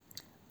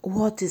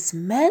what is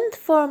meant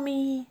for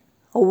me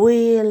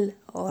will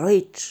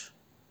reach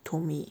to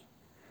me.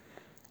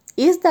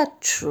 Is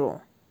that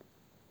true?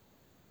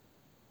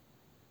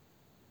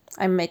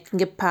 I'm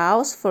making a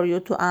pause for you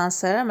to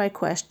answer my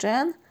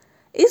question.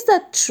 Is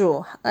that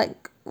true?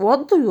 Like,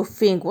 what do you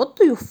think? What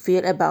do you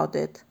feel about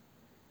it?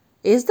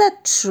 Is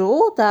that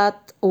true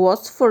that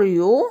what's for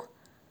you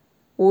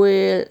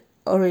will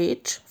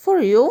reach for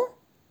you?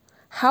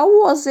 How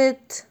was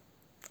it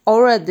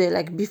already,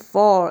 like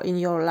before in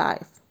your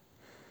life?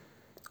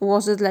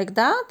 Was it like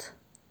that?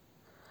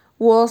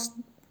 Were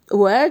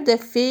the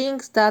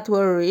things that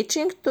were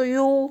reaching to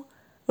you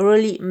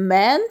really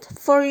meant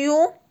for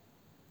you?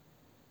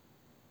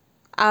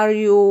 Are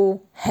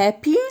you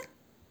happy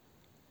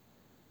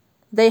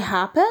they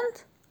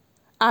happened?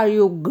 Are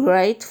you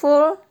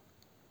grateful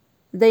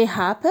they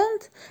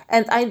happened?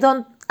 And I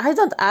don't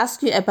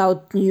ask you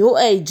about new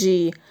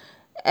agey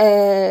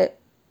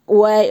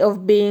way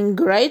of being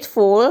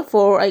grateful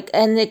for like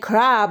any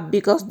crap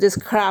because this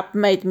crap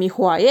made me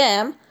who I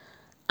am.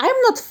 I'm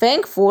not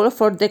thankful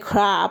for the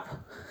crap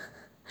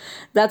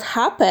that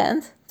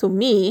happened to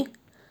me.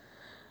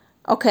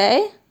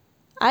 Okay?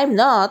 I'm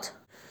not.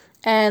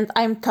 And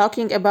I'm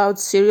talking about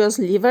serious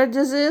liver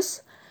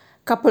disease,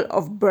 couple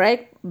of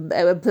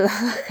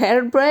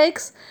hair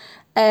breaks,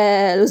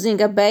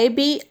 losing a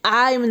baby.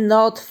 I'm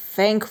not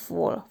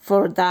thankful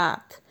for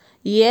that.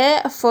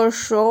 Yeah, for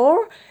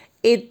sure,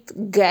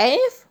 it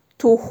gave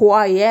to who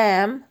I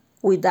am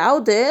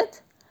without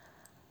it,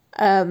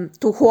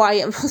 to who I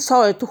am,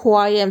 sorry, to who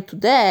I am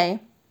today.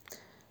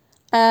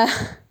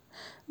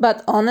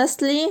 But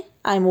honestly,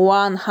 I'm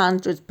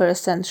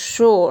 100%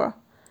 sure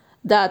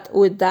that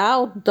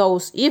without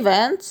those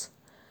events,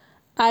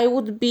 I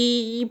would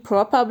be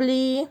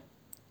probably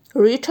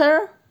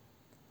richer,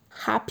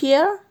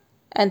 happier,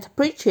 and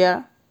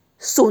prettier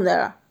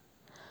sooner.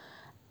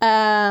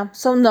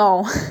 So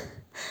no,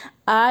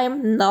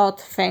 I'm not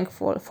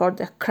thankful for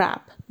the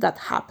crap that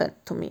happened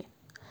to me.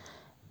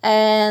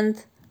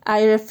 And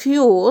I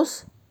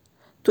refuse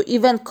to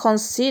even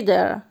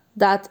consider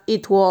that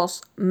it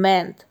was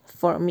meant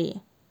for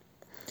me.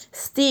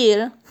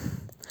 Still,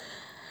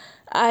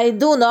 I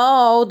do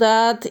know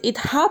that it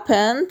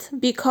happened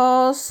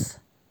because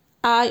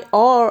I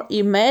or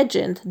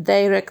imagined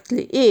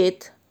directly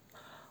it,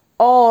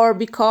 or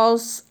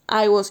because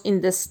I was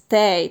in the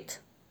state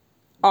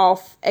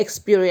of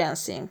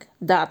experiencing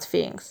that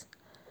things.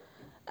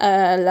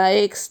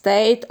 Like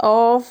state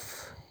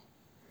of,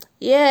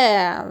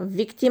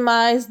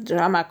 victimized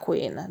drama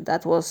queen.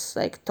 That was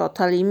like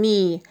totally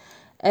me.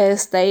 A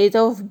state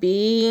of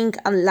being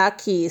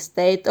unlucky,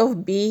 state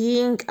of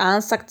being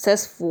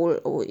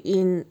unsuccessful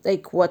in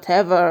like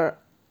whatever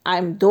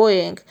I'm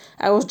doing.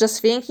 I was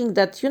just thinking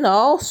that,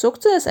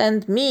 success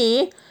and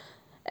me,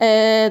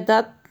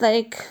 that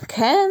like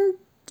can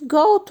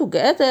go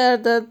together,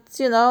 that,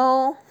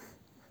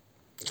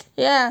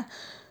 yeah.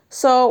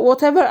 So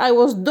whatever I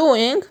was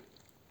doing,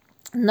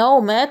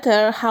 no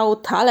matter how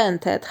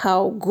talented,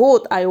 how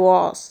good I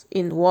was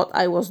in what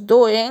I was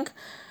doing,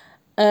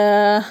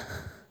 uh,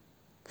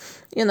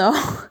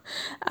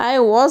 I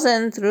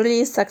wasn't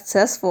really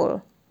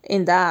successful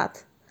in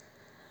that.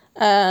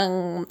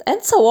 And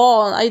so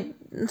on.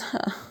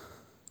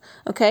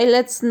 Okay,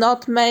 let's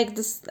not make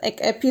this like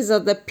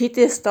episode a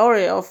pity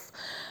story of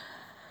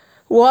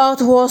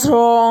what was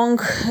wrong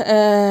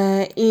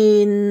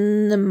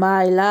in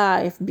my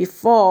life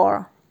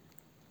before.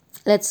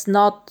 Let's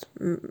not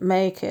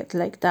make it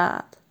like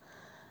that.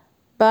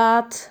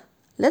 But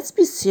let's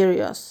be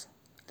serious.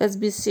 Let's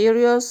be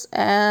serious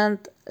and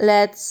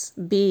let's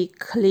be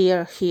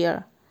clear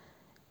here.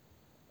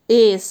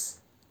 Is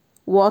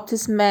what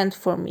is meant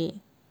for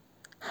me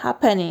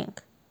happening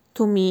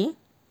to me?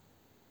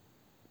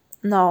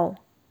 No.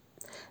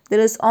 There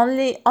is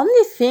only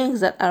things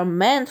that are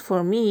meant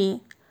for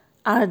me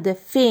are the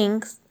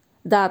things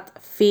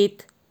that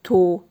fit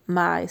to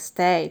my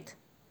state.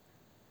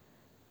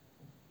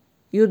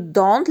 You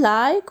don't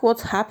like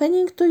what's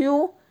happening to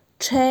you?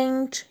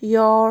 Change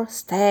your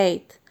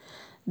state.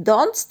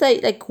 Don't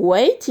stay like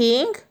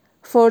waiting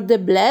for the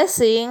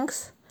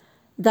blessings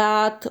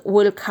that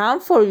will come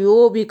for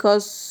you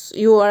because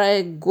you are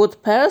a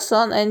good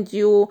person and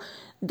you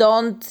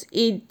don't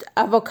eat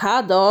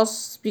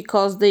avocados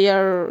because they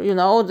are,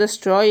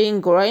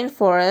 destroying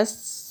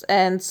rainforests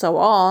and so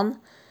on.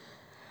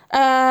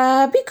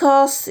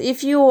 Because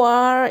if you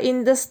are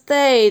in the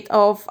state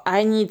of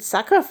I need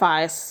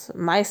sacrifice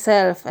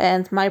myself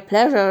and my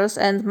pleasures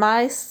and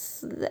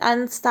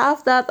and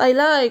stuff that I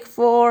like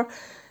for,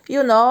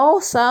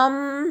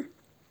 some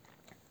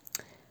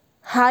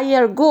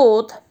higher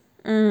good,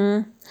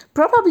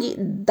 probably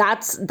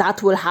that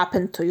will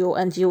happen to you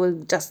and you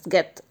will just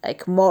get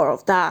like more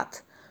of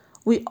that.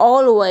 We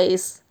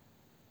always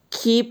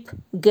keep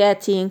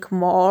getting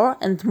more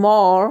and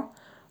more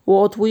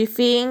what we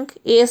think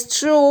is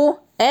true,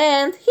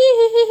 and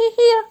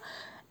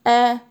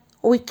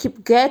we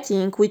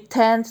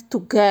tend to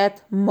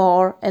get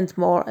more and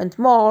more and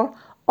more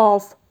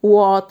of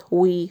what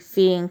we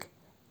think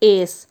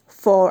is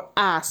for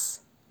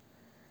us.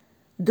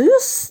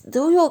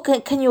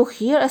 Can you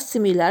hear a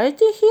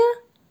similarity here?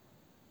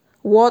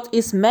 What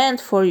is meant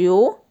for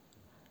you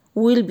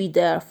will be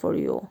there for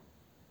you.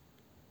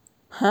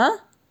 Huh?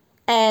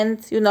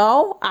 And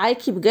I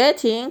keep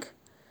getting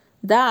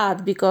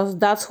that because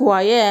that's who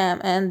I am,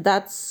 and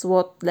that's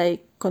what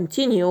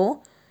continue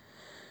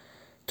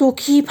to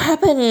keep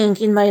happening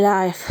in my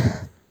life.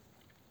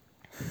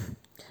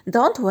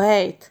 Don't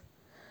wait.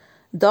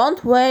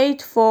 Don't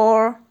wait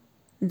for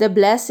the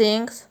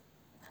blessings.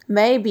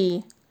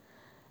 Maybe.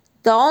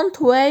 Don't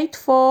wait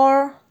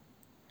for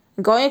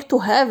going to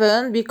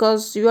heaven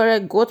because you are a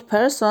good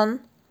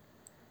person.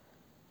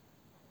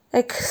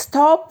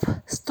 Stop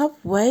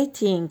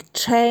waiting.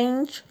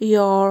 Change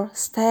your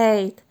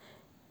state.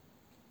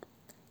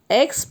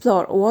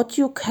 Explore what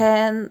you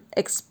can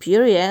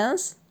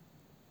experience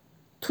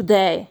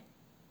today.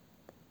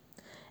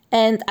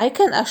 And I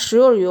can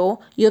assure you,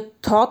 you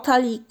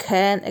totally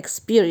can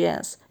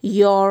experience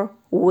your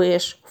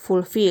wish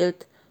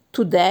fulfilled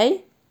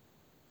today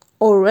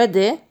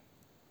already.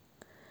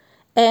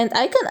 And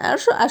I can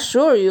also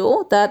assure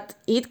you that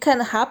it can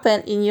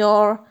happen in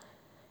your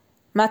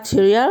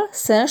material,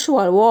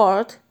 sensual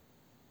world.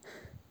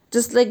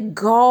 Just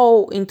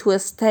go into a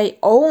state,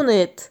 own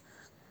it.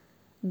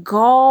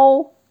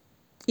 Go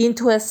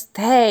into a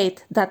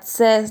state that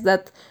says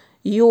that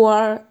you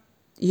are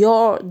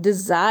your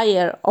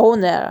desire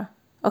owner,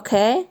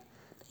 okay?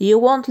 You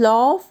want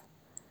love?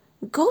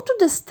 Go to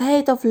the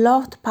state of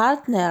loved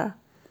partner.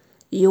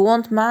 You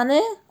want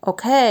money?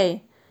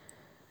 Okay.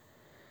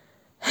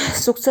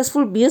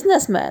 Successful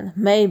businessman,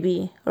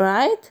 maybe,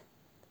 right?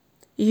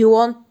 You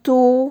want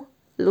to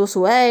lose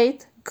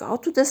weight? Go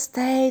to the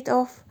state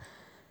of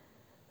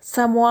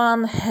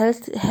someone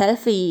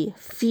healthy,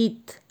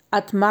 fit,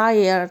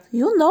 admired.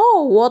 You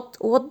know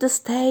what the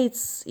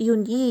states you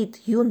need.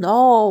 You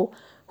know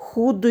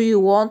who do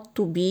you want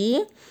to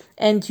be,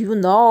 and you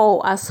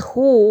know as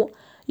who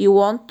you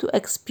want to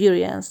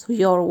experience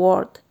your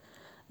world.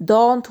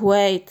 Don't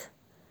wait.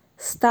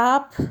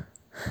 Stop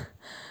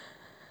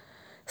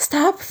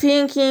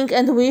thinking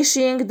and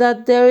wishing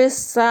that there is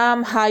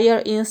some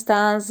higher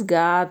instance,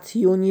 God,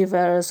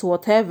 universe,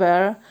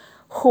 whatever,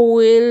 who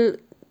will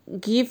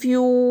give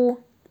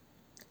you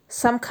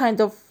some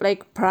kind of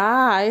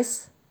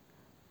prize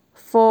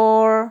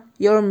for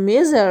your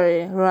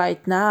misery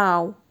right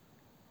now,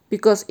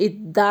 because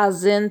it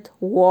doesn't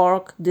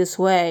work this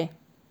way.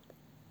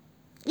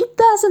 It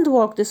doesn't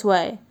work this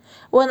way.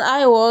 When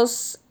I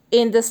was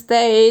in the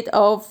state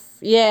of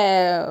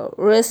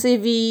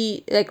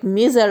receiving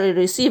misery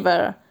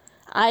receiver,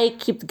 I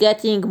kept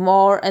getting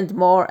more and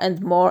more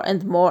and more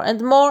and more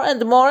and more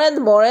and more and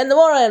more and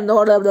more and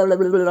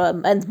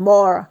more and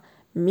more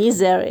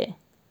misery.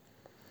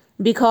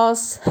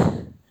 Because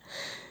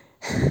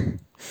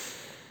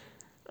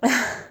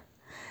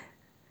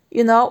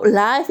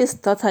life is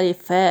totally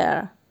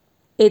fair.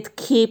 It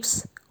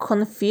keeps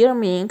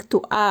confirming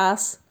to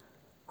us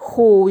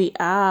who we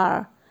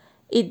are.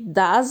 It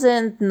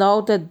doesn't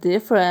know the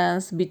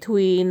difference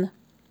between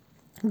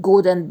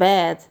good and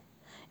bad.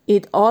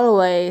 It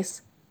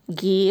always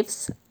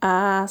gives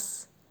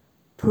us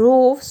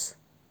proofs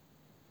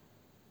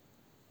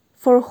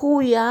for who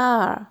we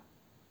are.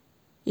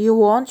 You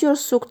want your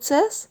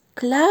success?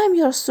 Climb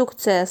your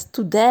success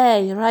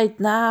today, right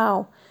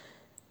now.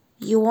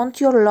 You want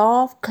your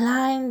love?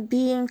 Climb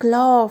being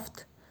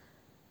loved.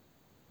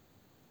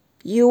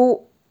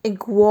 You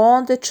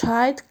want a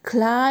child?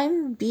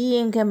 Climb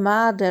being a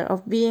mother,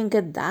 of being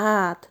a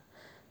dad.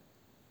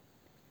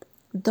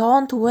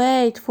 Don't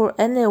wait for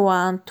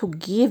anyone to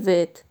give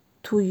it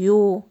to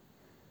you.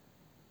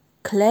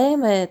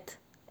 Claim it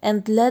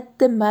and let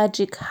the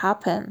magic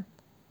happen.